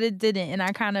that, but it didn't. And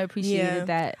I kind of appreciated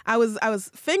that. I was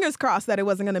fingers crossed that it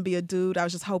wasn't going to be a dude. I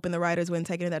was just hoping the writers wouldn't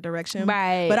take it in that direction.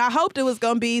 Right. But I hoped it was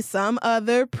going to be some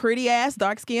other pretty ass,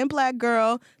 dark-skinned black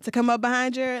girl to come up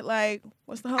behind Jared like,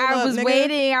 what's the hold I up, was nigga?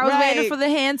 waiting. I was waiting for the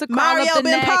hand to crawl Mario up the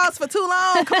been neck. paused for too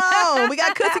long. Come on. We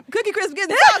got Cookie Crisp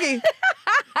getting soggy.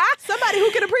 Somebody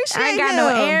who can appreciate I ain't got him. no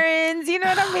errands. You know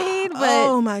what I mean? But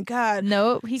oh, my God.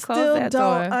 Nope. He closed Still that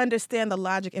door. don't understand the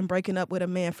logic in breaking up with a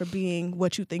man for being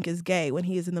what you think is gay when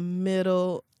he is in the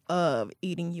middle of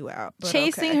eating you out. But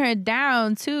chasing her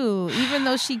down, too. Even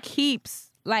though she keeps...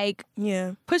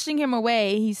 pushing him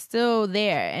away, he's still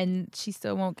there, and she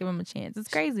still won't give him a chance. It's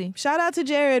crazy. Shout out to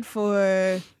Jared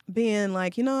for being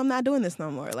like, I'm not doing this no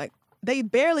more. Like, they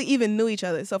barely even knew each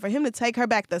other. So for him to take her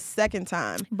back the second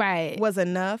time was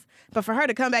enough. But for her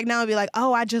to come back now and be like,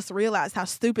 oh, I just realized how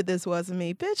stupid this was of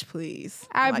me. Bitch, please.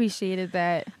 I appreciated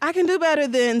that. I can do better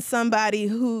than somebody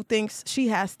who thinks she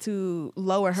has to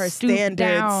lower her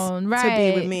standards to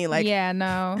be with me. Like, yeah,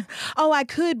 no. Oh, I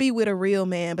could be with a real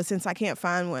man, but since I can't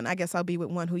find one, I guess I'll be with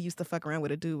one who used to fuck around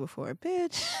with a dude before.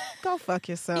 Bitch, go fuck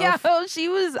yourself. Yo, she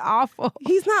was awful.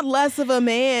 He's not less of a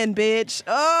man, bitch.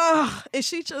 Ugh, is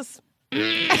she just...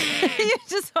 You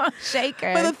just want to shake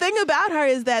her. But the thing about her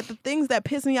is that the things that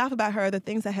piss me off about her are the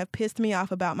things that have pissed me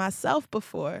off about myself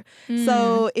before.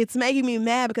 So it's making me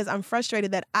mad because I'm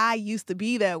frustrated that I used to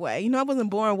be that way. I wasn't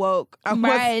born woke.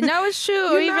 Right. No, it's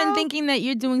true. Or even thinking that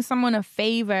you're doing someone a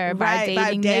favor by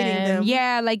dating them.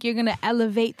 Yeah, like you're going to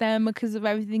elevate them because of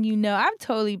everything you know. I've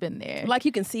totally been there. Like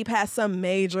you can see past some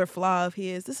major flaw of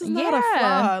his. This is not a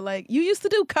flaw. Like you used to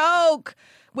do coke.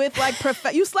 With like,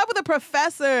 you slept with a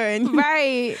professor and you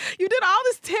did all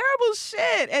this terrible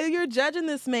shit and you're judging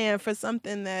this man for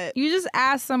something that... You just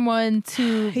asked someone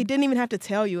to... He didn't even have to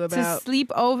tell you about. To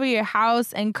sleep over your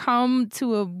house and come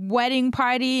to a wedding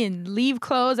party and leave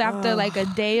clothes after like a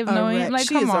day of knowing him. Like,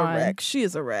 come on. She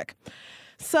is a wreck.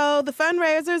 So the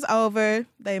fundraiser's over.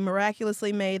 They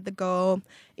miraculously made the goal.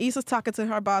 Issa's talking to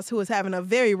her boss, who was having a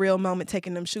very real moment,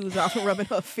 taking them shoes off and rubbing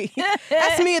her feet.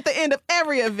 That's me at the end of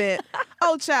every event.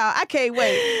 Oh, child, I can't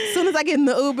wait. As soon as I get in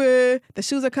the Uber, the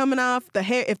shoes are coming off.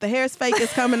 If the hair's fake,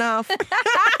 it's coming off.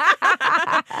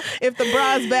 If the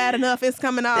bra's bad enough, it's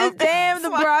coming off. Damn, the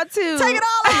bra too. Take it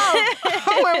all off.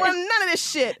 I'm wearing none of this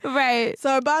shit. Right. So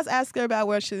her boss asks her about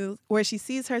where she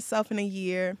sees herself in a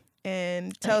year.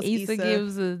 And tells Issa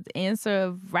gives an answer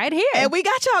of right here. And we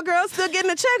got y'all girls still getting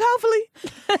a check, hopefully.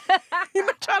 You're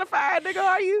not trying to fire a nigga,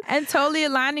 are you? And totally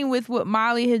aligning with what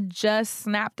Molly had just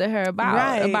snapped at her about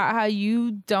how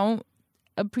you don't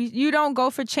go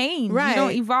for change. You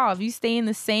don't evolve. You stay in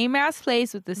the same ass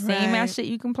place with the same ass shit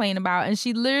you complain about. And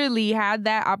she literally had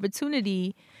that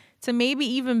opportunity to maybe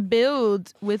even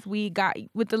build with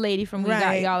the lady from We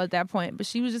Got Y'all at that point. But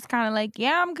she was just kind of like,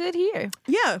 yeah, I'm good here.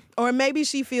 Yeah. Or maybe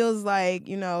she feels like,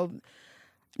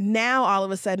 now all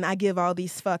of a sudden I give all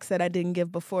these fucks that I didn't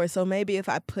give before. So maybe if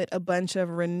I put a bunch of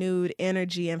renewed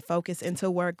energy and focus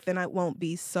into work, then I won't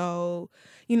be so,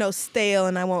 stale,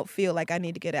 and I won't feel like I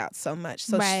need to get out so much.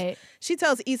 So she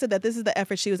tells Issa that this is the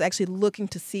effort she was actually looking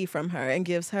to see from her and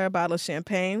gives her a bottle of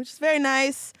champagne, which is very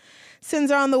nice.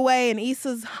 Sends her on the way, and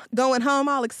Issa's going home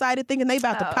all excited, thinking they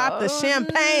about to pop the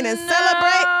champagne and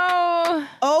celebrate.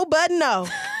 Oh, but no.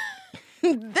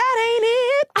 That ain't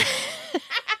it.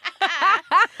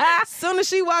 As soon as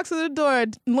she walks through the door,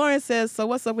 Lauren says, so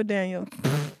what's up with Daniel?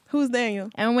 Who's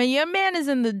Daniel? And when your man is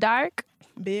in the dark,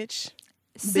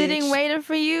 sitting waiting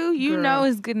for you, you know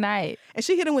it's good night. And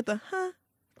she hit him with the, huh?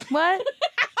 What?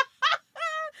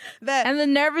 And the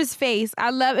nervous face. I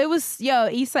love it.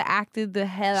 Issa acted the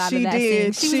hell out of that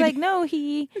scene. She was like, no,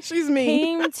 she's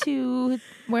mean. Came to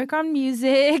work on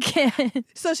music.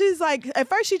 So she's like, at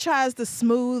first she tries to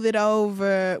smooth it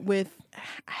over with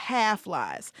half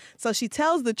lies. So she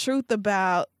tells the truth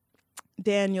about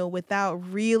Daniel without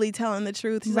really telling the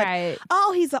truth. She's like,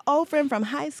 oh, he's an old friend from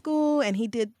high school and he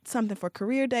did something for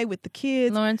career day with the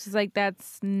kids. Lawrence is like,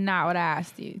 that's not what I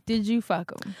asked you. Did you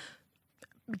fuck him?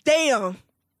 Damn.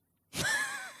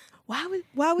 Why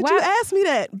would you ask me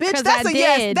that? Bitch, that's a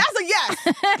yes. That's a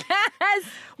yes.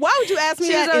 Why would you ask me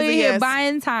that? She's over here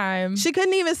buying time. She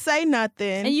couldn't even say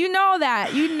nothing. And you know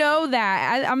that.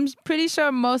 I'm pretty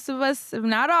sure most of us, if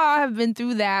not all, have been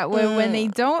through that where when they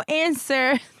don't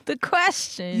answer the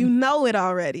question. You know it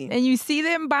already. And you see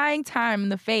them buying time in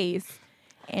the face.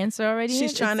 Answer already.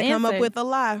 She's trying to come up with a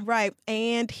lie. Right.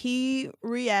 And he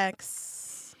reacts.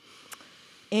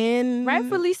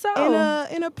 Rightfully so.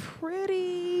 In a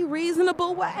pretty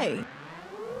reasonable way.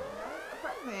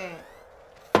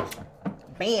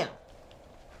 Bam.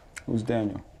 Who's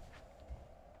Daniel?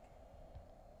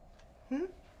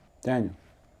 Daniel.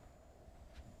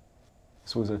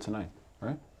 This was there tonight,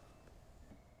 right?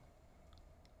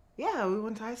 Yeah, we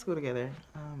went to high school together.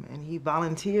 And he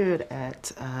volunteered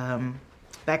at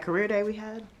that career day we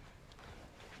had.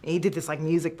 And he did this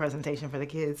music presentation for the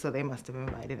kids, so they must have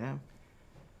invited him.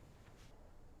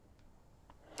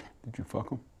 Did you fuck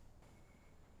him?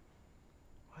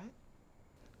 What?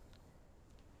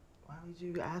 Why would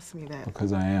you ask me that?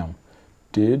 Because I am.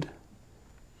 Did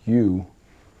you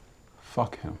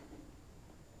fuck him?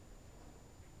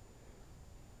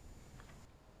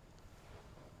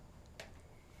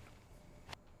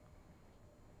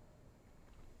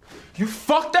 You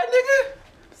fucked that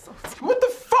nigga? What the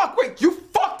fuck? Wait, you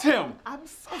fucked him? I'm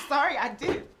so sorry, I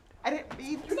did. I didn't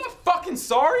mean. You're not fucking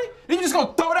sorry? Then you just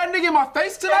gonna throw that nigga in my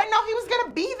face today? I know he was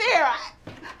gonna be there.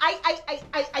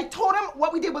 I told him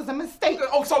what we did was a mistake.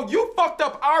 Oh, so you fucked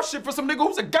up our shit for some nigga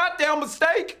who's a goddamn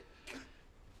mistake?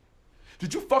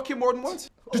 Did you fuck him more than once?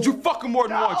 Did you fuck him more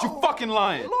than once? You fucking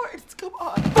lying. Lawrence, come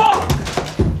on. Fuck!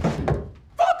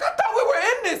 Fuck, I thought we were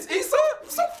in this, Issa.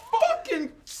 So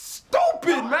fucking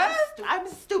stupid, man. I'm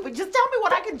stupid. Just tell me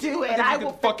what I can do and I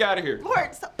will. Get the fuck out of here.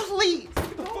 Lawrence, please.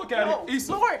 Get the fuck out of here.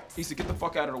 Issa. Lawrence. Issa, get the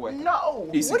fuck out of the way. No.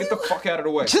 Issa, get the fuck out of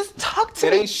the way. Just talk to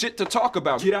me. It ain't shit to talk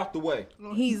about. Get out the way.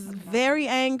 He's very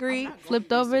angry.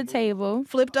 Flipped over the table.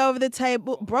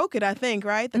 Broke it, I think,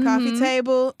 right? The coffee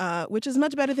table, which is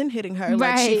much better than hitting her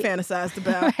like she fantasized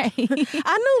about. I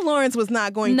knew Lawrence was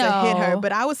not going to hit her,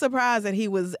 but I was surprised that he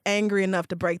was angry enough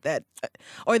to break that,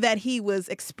 or that he was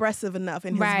expressive enough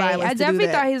in his violence I definitely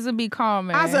thought he was going to be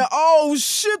calmer. I said, oh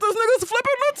shit, this nigga's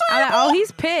flipping the table. Oh,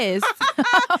 he's pissed.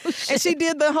 And she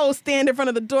did the whole stand in front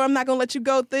of the door, I'm not going to let you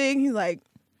go thing. He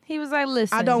was like,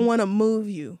 listen. I don't want to move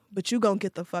you, but you going to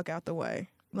get the fuck out the way.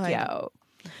 Yo.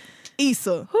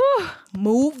 Issa,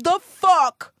 move the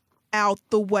fuck out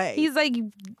the way. He's like,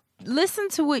 listen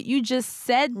to what you just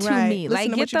said to me.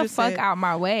 Like, get the fuck out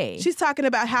my way. She's talking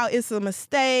about how it's a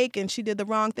mistake and she did the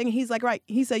wrong thing. He's like, right.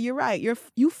 He said, you're right.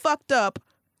 You fucked up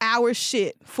our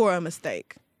shit for a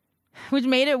mistake. Which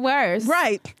made it worse.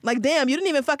 Right. Like, damn, you didn't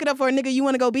even fuck it up for a nigga you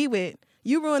want to go be with.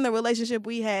 You ruined the relationship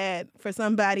we had for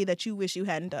somebody that you wish you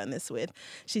hadn't done this with.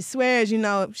 She swears,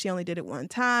 she only did it one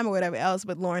time or whatever else,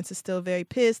 but Lawrence is still very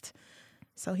pissed.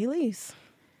 So he leaves.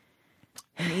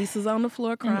 And Issa's on the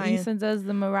floor crying. And Issa does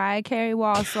the Mariah Carey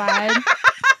wall slide.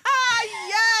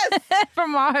 Yes!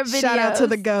 From all her videos. Shout out to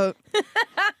the GOAT.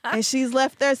 And she's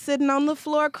left there sitting on the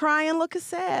floor crying, looking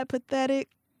sad, pathetic.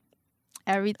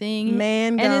 Everything.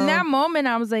 Man gone. And in that moment,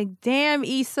 I was like, damn,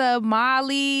 Issa,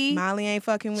 Molly. Molly ain't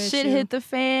fucking with Shit you. hit the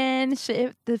fan. Shit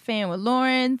hit the fan with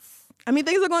Lawrence. I mean,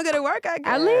 things are going to get at work, I guess.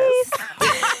 At least.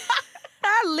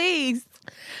 At least.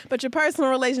 But your personal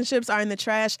relationships are in the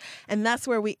trash. And that's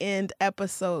where we end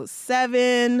episode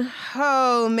 7.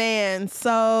 Oh, man.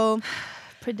 So...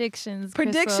 Predictions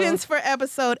for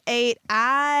episode 8.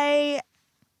 I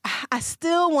I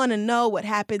still want to know what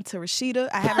happened to Rashida.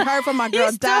 I haven't heard from my girl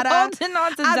He's still Dada. holding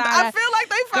on to Dada. I feel like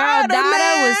they fired Girl, her, Dada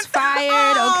man. was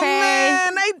fired, Oh, okay?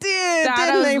 man, they did, Dada's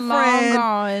didn't they, long friend?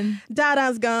 gone.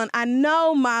 Dada's gone. I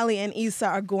know Molly and Issa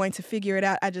are going to figure it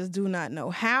out. I just do not know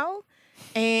how.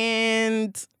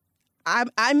 And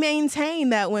I maintain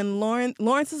that when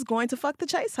Lawrence is going to fuck the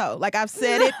chase hoe. Like I've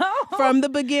said it from the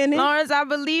beginning. Lawrence, I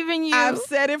believe in you. I've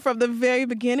said it from the very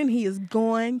beginning. He is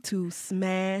going to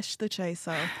smash the chase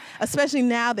hoe. Especially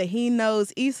now that he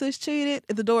knows Issa's cheated.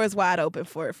 The door is wide open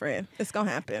for it, friend. It's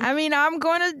gonna happen. I mean, I'm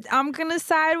gonna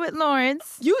side with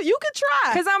Lawrence. You could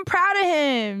try. Because I'm proud of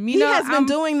him. He has been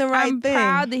doing the right thing. I'm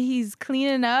proud that he's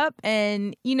cleaning up,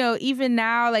 and even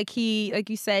now, like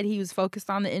you said, he was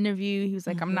focused on the interview. He was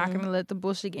like, I'm not gonna let the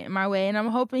bullshit get in my way, and I'm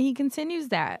hoping he continues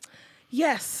that.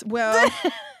 Yes. Well,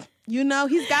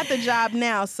 he's got the job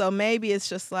now, so maybe it's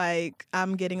just like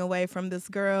I'm getting away from this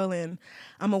girl and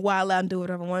I'm a wild out and do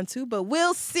whatever I want to. But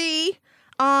we'll see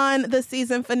on the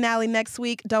season finale next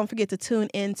week. Don't forget to tune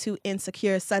in to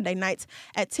Insecure Sunday nights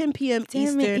at 10 p.m.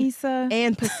 Eastern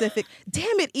and Pacific.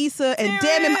 Damn it, Issa, and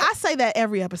damn him. I say that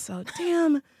every episode.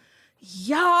 Damn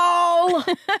y'all.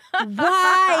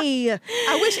 Why?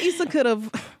 I wish Issa could have.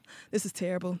 This is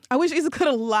terrible. I wish Issa could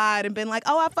have lied and been like,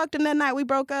 oh, I fucked him that night. We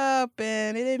broke up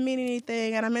and it didn't mean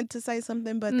anything. And I meant to say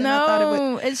something, but then I thought it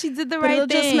would. And she did the right thing. It'll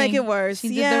just make it worse. She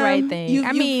did the right thing.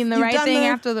 The right thing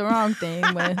after the wrong thing.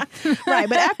 But right,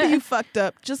 but after you fucked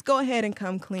up, just go ahead and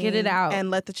come clean. Get it out.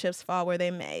 And let the chips fall where they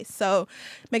may. So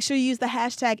make sure you use the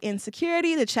hashtag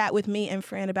insecurity to chat with me and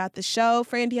Fran about the show.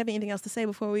 Fran, do you have anything else to say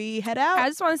before we head out? I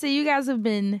just want to say you guys have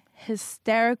been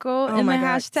hysterical in the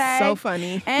hashtag. So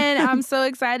funny. And I'm so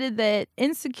excited that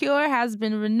Insecure has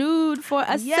been renewed for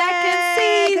a second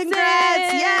season.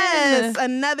 Congrats. Yes.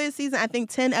 Another season. I think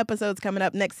 10 episodes coming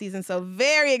up next season. So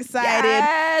very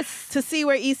excited to see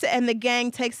where Issa and the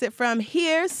gang takes it from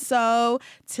here. So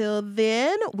till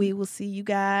then, we will see you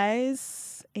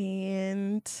guys.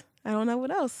 And I don't know what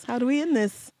else. How do we end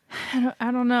this?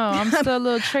 I don't know. I'm still a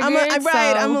little triggered.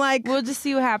 I'm like, we'll just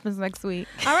see what happens next week.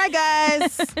 All right,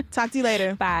 guys. Talk to you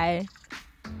later. Bye.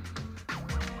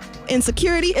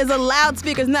 Insecurity is a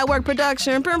Loudspeakers Network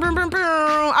production.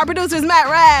 Our producer is Matt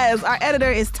Raz. Our editor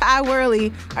is Ty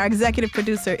Worley. Our executive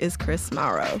producer is Chris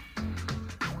Morrow.